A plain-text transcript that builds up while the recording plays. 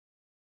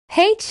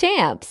Hey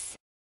champs!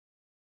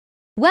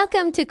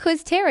 Welcome to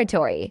quiz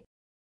territory.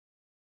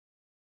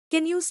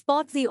 Can you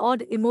spot the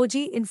odd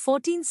emoji in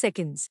 14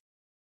 seconds?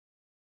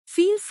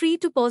 Feel free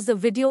to pause the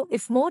video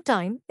if more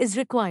time is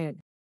required.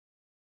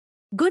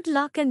 Good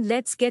luck and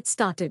let's get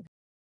started.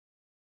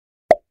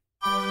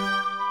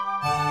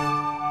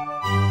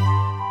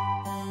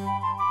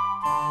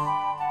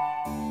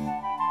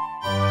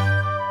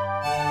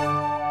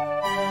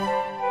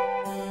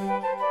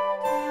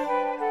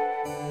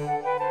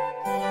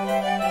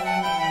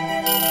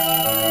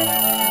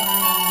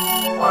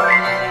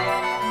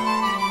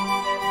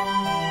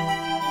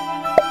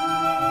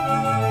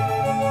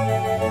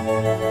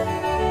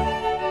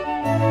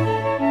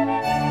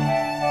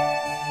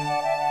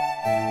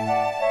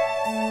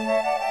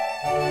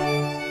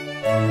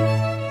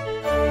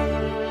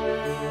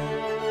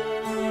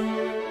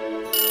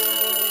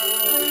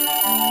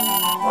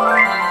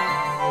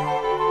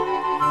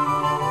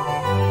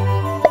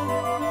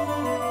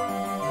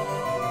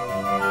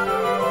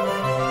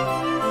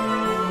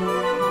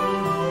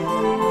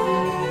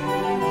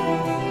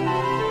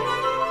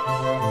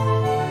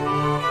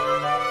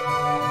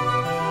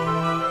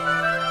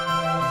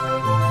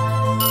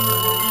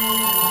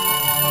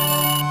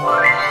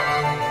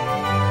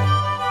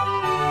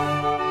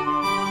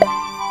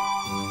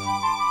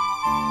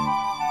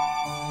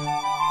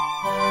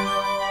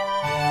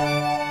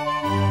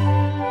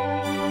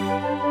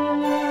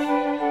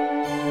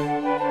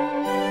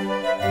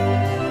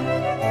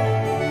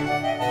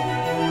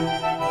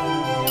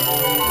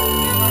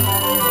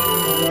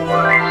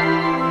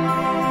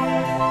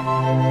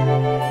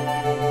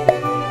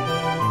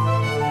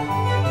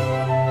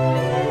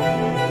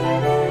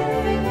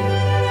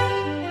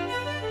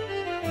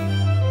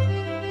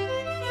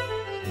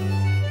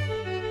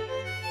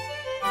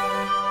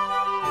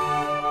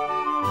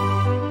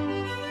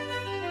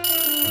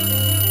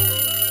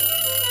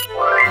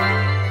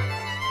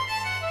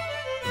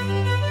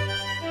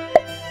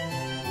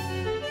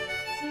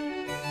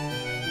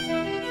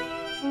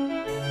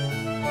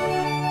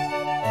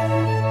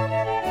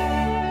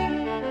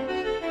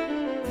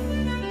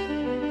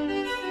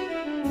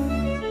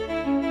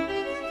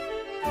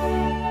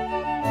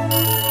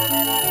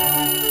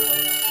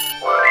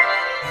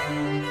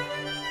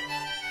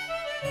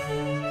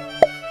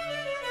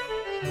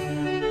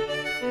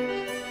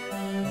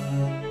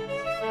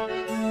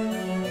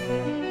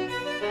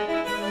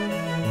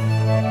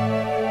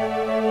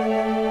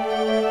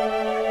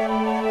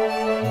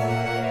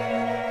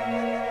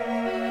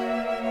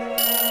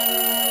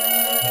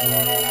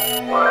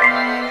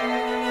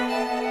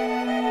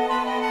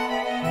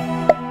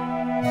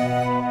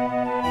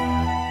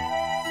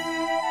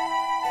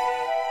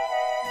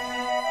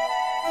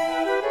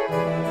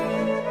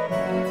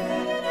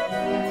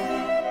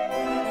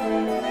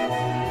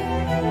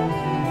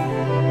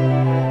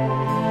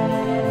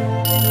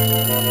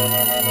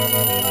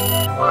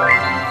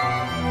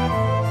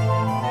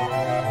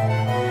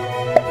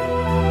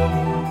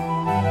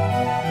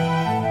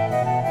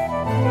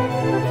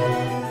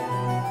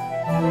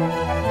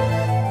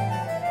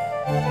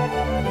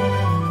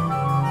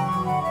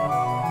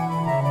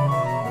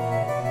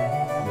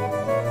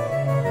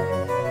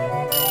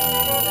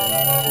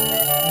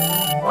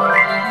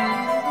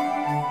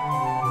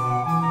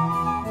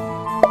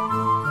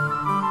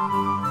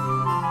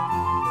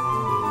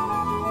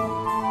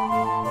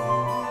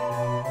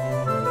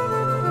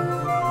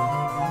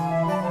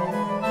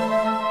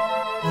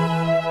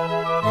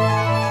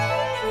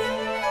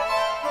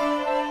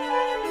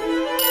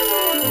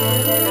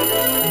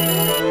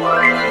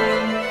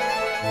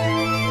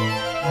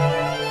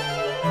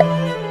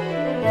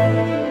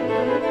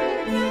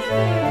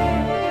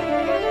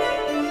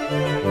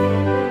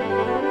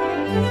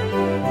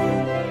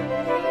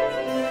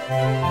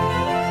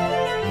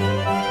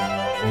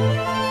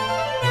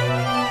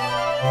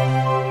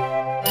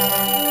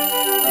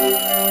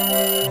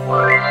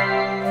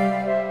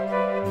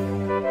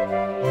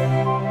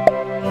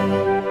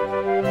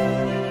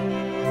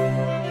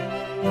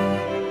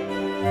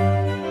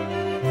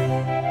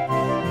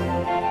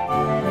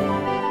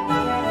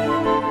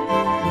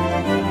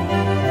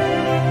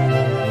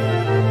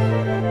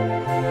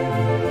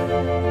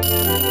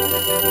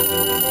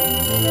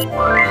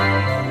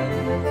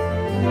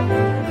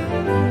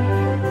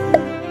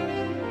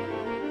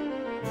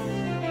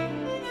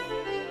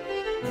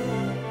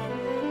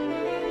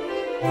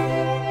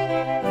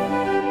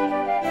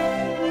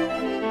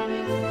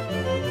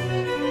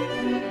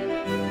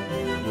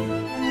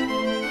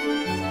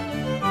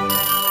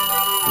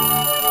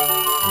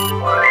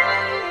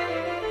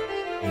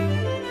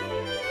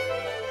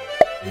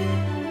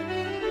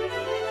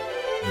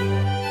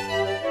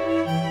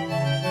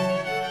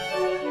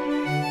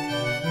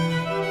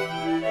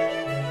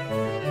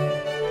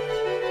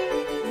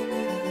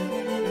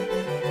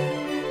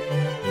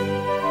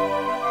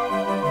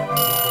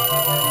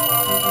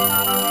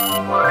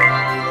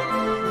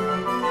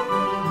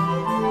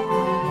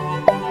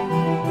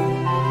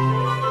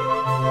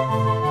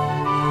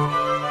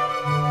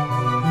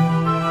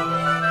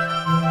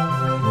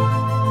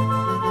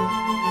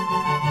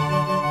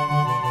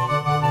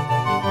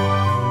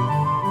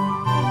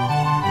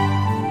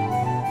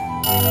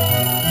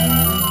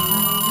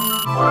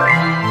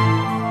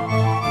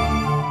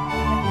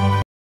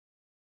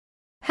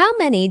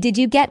 many did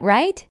you get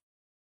right?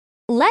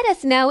 Let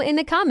us know in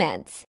the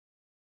comments.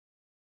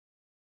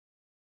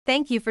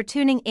 Thank you for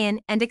tuning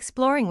in and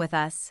exploring with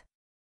us.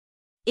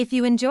 If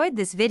you enjoyed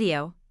this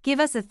video, give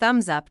us a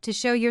thumbs up to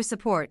show your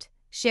support,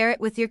 share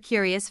it with your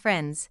curious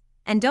friends,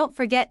 and don't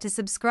forget to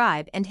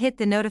subscribe and hit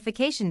the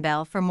notification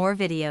bell for more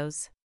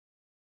videos.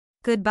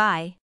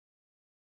 Goodbye.